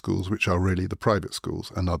public schools, which are really the private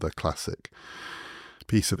schools, another classic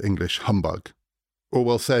piece of English humbug.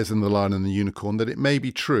 Orwell says in The Lion and the Unicorn that it may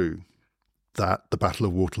be true that the Battle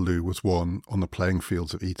of Waterloo was won on the playing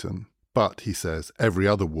fields of Eton, but, he says, every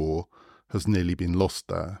other war has nearly been lost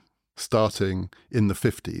there, starting in the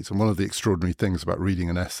 50s. And one of the extraordinary things about reading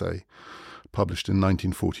an essay published in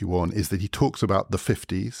 1941 is that he talks about the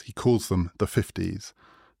 50s, he calls them the 50s,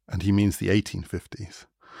 and he means the 1850s,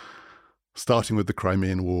 starting with the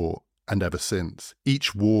Crimean War and ever since.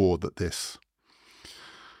 Each war that this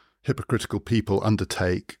hypocritical people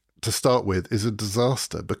undertake, to start with, is a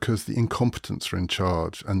disaster because the incompetents are in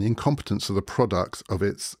charge, and the incompetents are the products of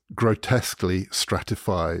its grotesquely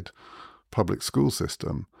stratified public school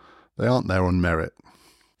system. They aren't there on merit.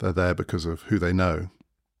 They're there because of who they know.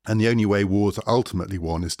 And the only way wars are ultimately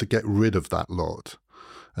won is to get rid of that lot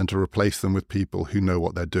and to replace them with people who know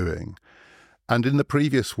what they're doing. And in the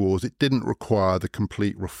previous wars, it didn't require the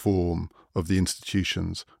complete reform of the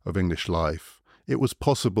institutions of English life. It was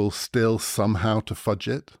possible still somehow to fudge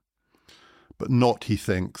it, but not, he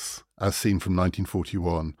thinks, as seen from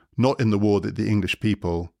 1941, not in the war that the English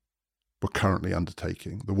people were currently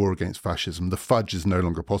undertaking, the war against fascism. The fudge is no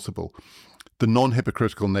longer possible. The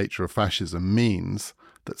non-hypocritical nature of fascism means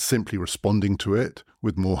that simply responding to it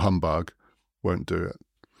with more humbug won't do it.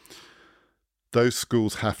 Those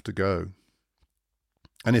schools have to go.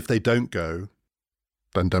 And if they don't go,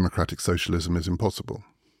 then democratic socialism is impossible,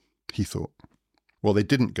 he thought. Well, they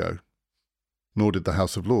didn't go, nor did the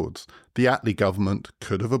House of Lords. The Attlee government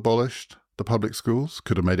could have abolished the public schools,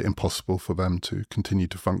 could have made it impossible for them to continue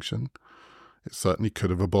to function. It certainly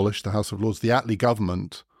could have abolished the House of Lords. The Attlee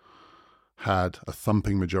government had a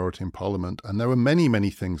thumping majority in Parliament, and there were many,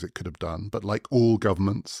 many things it could have done. But like all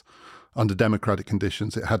governments, under democratic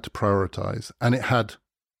conditions, it had to prioritise, and it had,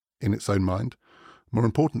 in its own mind, more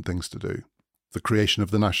important things to do. The creation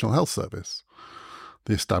of the National Health Service,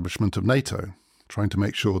 the establishment of NATO, trying to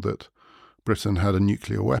make sure that Britain had a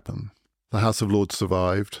nuclear weapon. The House of Lords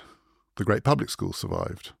survived. The great public schools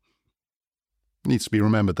survived. It needs to be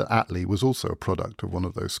remembered that Attlee was also a product of one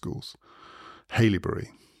of those schools, Haileybury,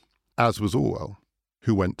 as was Orwell,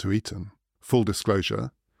 who went to Eton. Full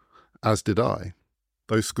disclosure, as did I.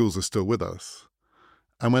 Those schools are still with us.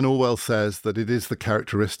 And when Orwell says that it is the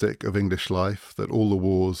characteristic of English life that all the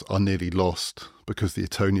wars are nearly lost because the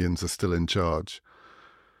Etonians are still in charge,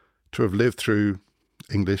 to have lived through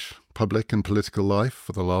English public and political life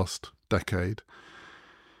for the last decade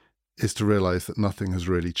is to realise that nothing has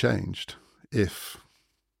really changed. If,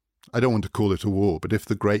 I don't want to call it a war, but if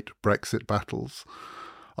the great Brexit battles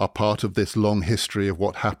are part of this long history of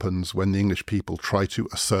what happens when the English people try to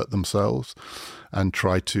assert themselves and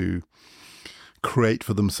try to create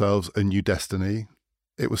for themselves a new destiny,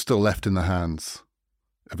 it was still left in the hands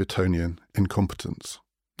of Etonian incompetence.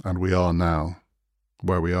 And we are now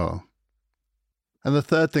where we are. And the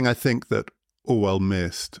third thing I think that Orwell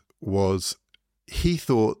missed was he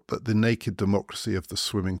thought that the naked democracy of the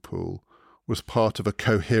swimming pool was part of a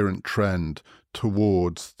coherent trend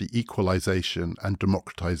towards the equalization and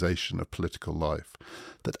democratization of political life.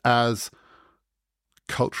 That as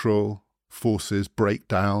cultural forces break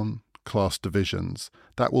down class divisions,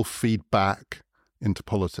 that will feed back into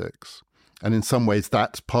politics. And in some ways,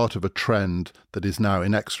 that's part of a trend that is now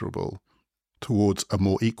inexorable towards a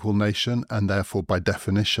more equal nation and therefore, by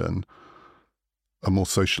definition, a more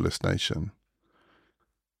socialist nation.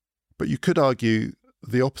 But you could argue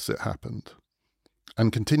the opposite happened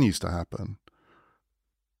and continues to happen.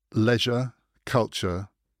 Leisure, culture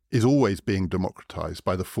is always being democratized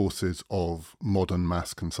by the forces of modern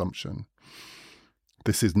mass consumption.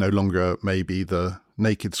 This is no longer maybe the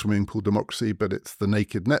naked swimming pool democracy, but it's the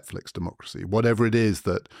naked Netflix democracy. Whatever it is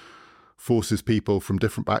that forces people from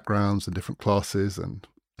different backgrounds and different classes and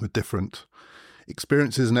with different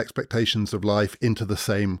experiences and expectations of life into the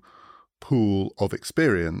same pool of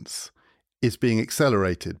experience is being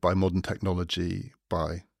accelerated by modern technology,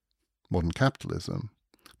 by modern capitalism.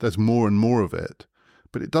 There's more and more of it,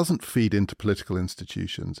 but it doesn't feed into political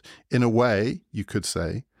institutions. In a way, you could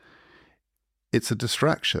say, it's a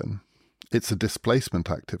distraction. It's a displacement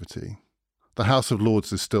activity. The House of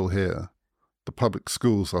Lords is still here. The public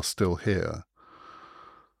schools are still here.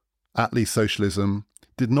 Attlee's socialism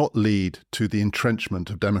did not lead to the entrenchment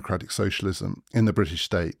of democratic socialism in the British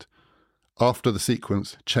state. After the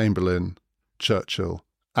sequence Chamberlain, Churchill,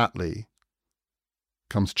 Attlee,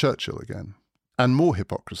 comes Churchill again. And more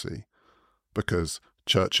hypocrisy, because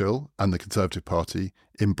Churchill and the Conservative Party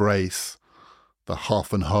embrace the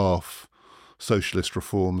half-and-half socialist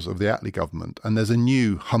reforms of the Attlee government. And there's a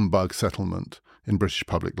new humbug settlement in British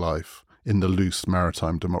public life in the loose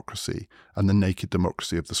maritime democracy and the naked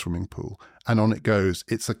democracy of the swimming pool. And on it goes.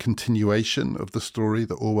 It's a continuation of the story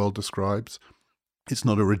that Orwell describes. It's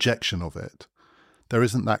not a rejection of it. There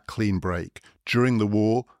isn't that clean break. During the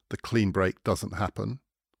war, the clean break doesn't happen.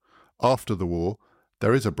 After the war,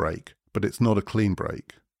 there is a break, but it's not a clean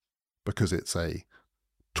break because it's a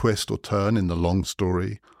twist or turn in the long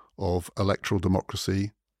story of electoral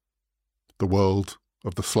democracy, the world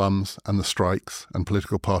of the slums and the strikes and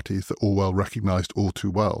political parties that Orwell recognised all too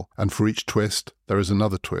well. And for each twist, there is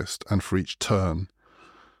another twist, and for each turn,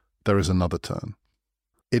 there is another turn.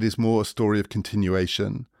 It is more a story of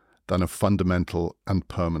continuation than of fundamental and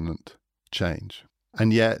permanent change.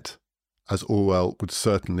 And yet, as Orwell would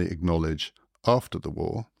certainly acknowledge after the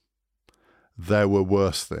war, there were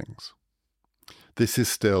worse things. This is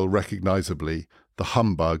still recognisably the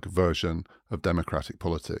humbug version of democratic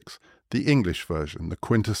politics, the English version, the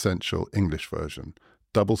quintessential English version,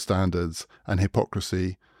 double standards and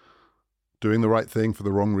hypocrisy, doing the right thing for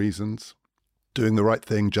the wrong reasons, doing the right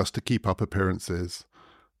thing just to keep up appearances,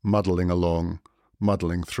 muddling along,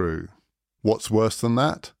 muddling through. What's worse than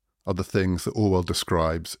that are the things that Orwell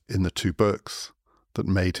describes in the two books that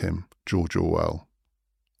made him George Orwell,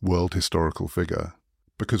 world historical figure.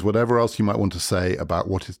 Because whatever else you might want to say about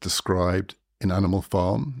what is described in Animal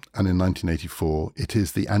Farm and in 1984, it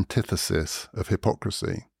is the antithesis of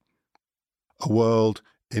hypocrisy. A world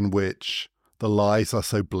in which the lies are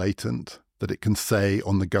so blatant that it can say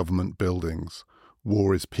on the government buildings,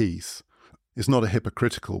 war is peace, is not a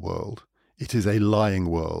hypocritical world. It is a lying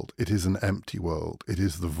world. It is an empty world. It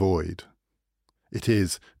is the void. It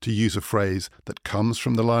is, to use a phrase that comes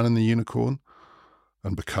from The Lion and the Unicorn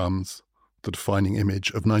and becomes the defining image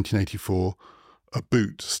of 1984, a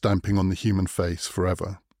boot stamping on the human face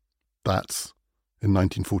forever. That's, in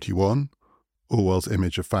 1941, Orwell's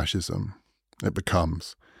image of fascism. It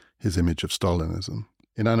becomes his image of Stalinism.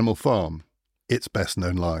 In Animal Farm, its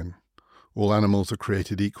best-known line, all animals are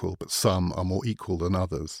created equal, but some are more equal than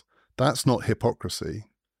others. That's not hypocrisy.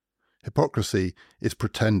 Hypocrisy is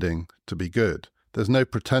pretending to be good. There's no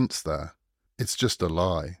pretense there. It's just a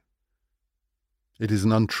lie. It is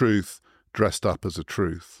an untruth dressed up as a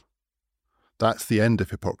truth. That's the end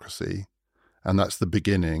of hypocrisy, and that's the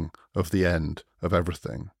beginning of the end of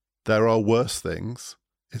everything. There are worse things,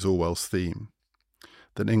 is Orwell's theme,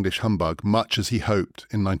 than English humbug, much as he hoped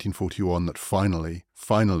in 1941 that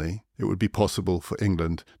finally, it would be possible for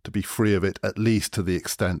England to be free of it, at least to the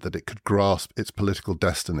extent that it could grasp its political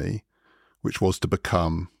destiny, which was to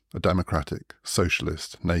become a democratic,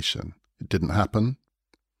 socialist nation. It didn't happen.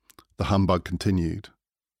 The humbug continued.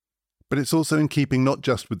 But it's also in keeping not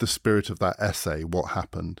just with the spirit of that essay, What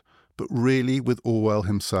Happened, but really with Orwell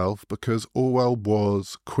himself, because Orwell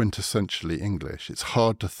was quintessentially English. It's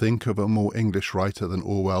hard to think of a more English writer than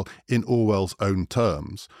Orwell in Orwell's own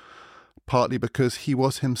terms, partly because he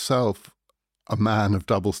was himself a man of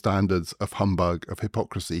double standards, of humbug, of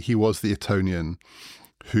hypocrisy. He was the Etonian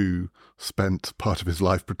who spent part of his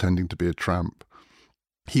life pretending to be a tramp.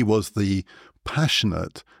 He was the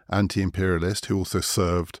passionate anti-imperialist who also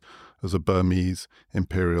served as a Burmese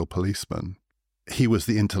imperial policeman. He was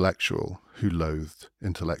the intellectual who loathed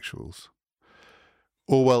intellectuals.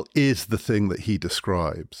 Orwell is the thing that he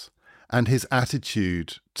describes, and his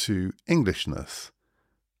attitude to Englishness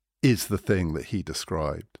is the thing that he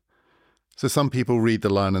described. So some people read The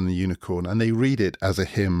Lion and the Unicorn, and they read it as a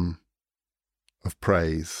hymn of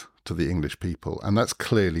praise to the English people, and that's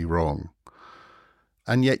clearly wrong.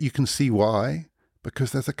 And yet you can see why,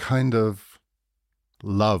 because there's a kind of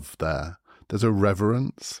love there. There's a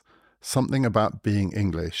reverence. Something about being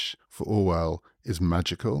English for Orwell is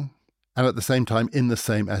magical. And at the same time, in the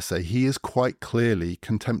same essay, he is quite clearly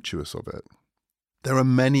contemptuous of it. There are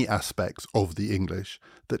many aspects of the English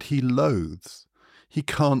that he loathes. He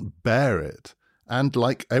can't bear it And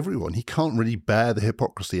like everyone, he can't really bear the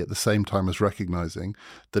hypocrisy at the same time as recognising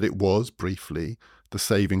that it was, briefly, the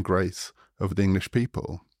saving grace of the English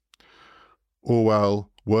people.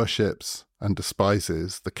 Orwell worships and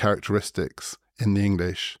despises the characteristics in the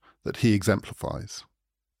English that he exemplifies.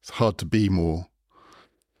 It's hard to be more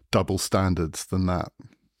double standards than that.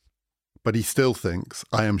 But he still thinks,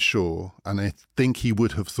 I am sure, and I think he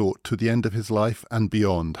would have thought to the end of his life and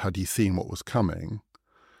beyond, had he seen what was coming,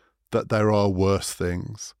 that there are worse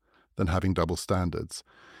things than having double standards.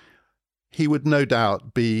 He would no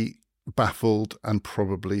doubt be baffled and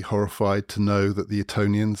probably horrified to know that the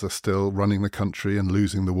Etonians are still running the country and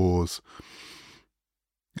losing the wars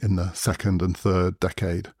in the second and third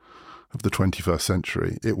decade of the 21st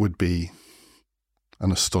century. It would be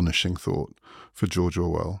an astonishing thought for George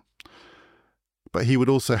Orwell. But he would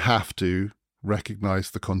also have to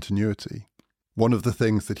recognise the continuity. One of the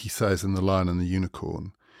things that he says in The Lion and the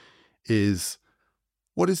Unicorn is,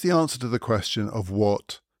 what is the answer to the question of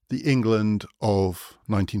what the England of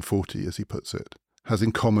 1940, as he puts it, has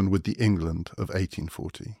in common with the England of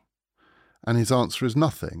 1840? And his answer is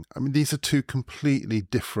nothing. I mean, these are two completely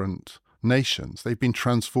different nations. They've been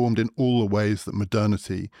transformed in all the ways that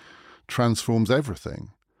modernity transforms everything.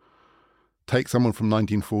 Take someone from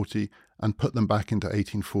 1940 and put them back into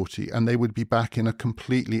 1840, and they would be back in a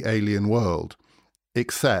completely alien world,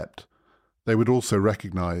 except they would also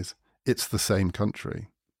recognise it's the same country,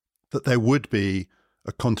 that there would be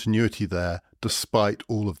a continuity there despite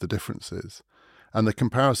all of the differences. And the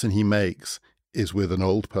comparison he makes is with an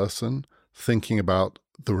old person thinking about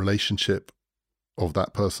the relationship of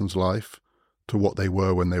that person's life to what they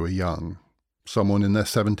were when they were young. Someone in their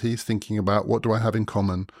 70s thinking about, what do I have in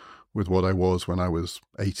common with what I was when I was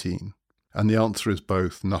 18? And the answer is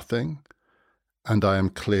both nothing, and I am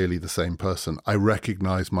clearly the same person. I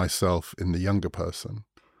recognise myself in the younger person.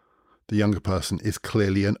 The younger person is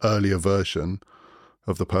clearly an earlier version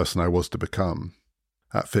of the person I was to become.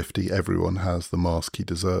 At 50, everyone has the mask he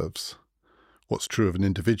deserves. What's true of an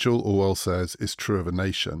individual, Orwell says, is true of a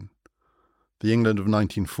nation. The England of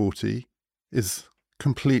 1940 is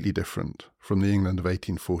completely different from the England of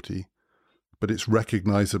 1840, but it's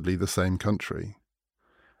recognisably the same country.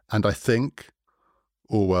 And I think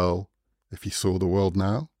Orwell, if he saw the world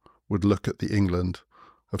now, would look at the England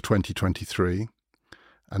of 2023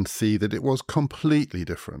 and see that it was completely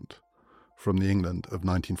different from the England of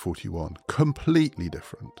 1941. Completely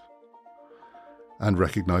different. And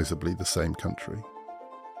recognisably the same country.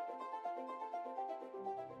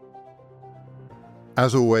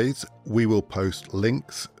 As always, we will post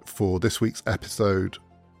links for this week's episode,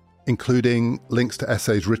 including links to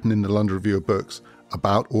essays written in the London Review of Books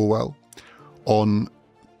about Orwell on,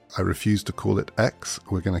 I refuse to call it X,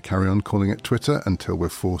 we're going to carry on calling it Twitter until we're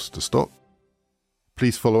forced to stop.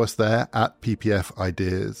 Please follow us there at PPF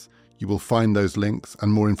Ideas. You will find those links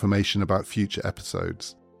and more information about future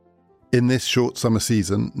episodes. In this short summer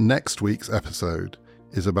season, next week's episode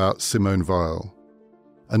is about Simone Weil,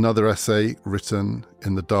 another essay written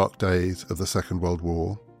in the dark days of the Second World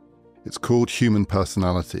War. It's called Human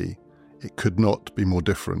Personality. It could not be more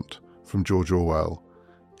different from George Orwell.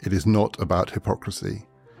 It is not about hypocrisy.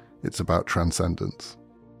 It's about transcendence.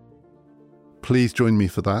 Please join me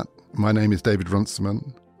for that. My name is David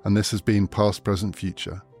Runciman, and this has been Past, Present,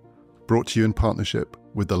 Future, brought to you in partnership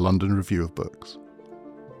with the London Review of Books.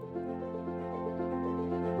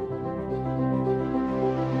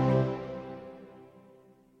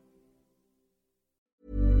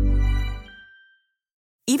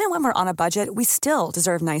 Even when we're on a budget, we still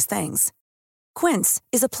deserve nice things. Quince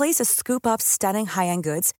is a place to scoop up stunning high-end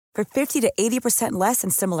goods for 50 to 80% less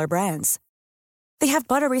than similar brands. They have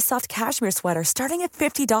buttery soft cashmere sweaters starting at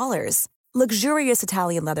 $50, luxurious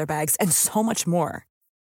Italian leather bags, and so much more.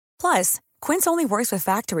 Plus, Quince only works with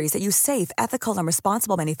factories that use safe, ethical, and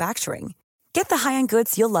responsible manufacturing. Get the high-end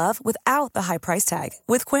goods you'll love without the high price tag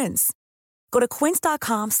with Quince. Go to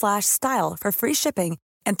quince.com/style for free shipping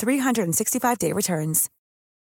and 365-day returns.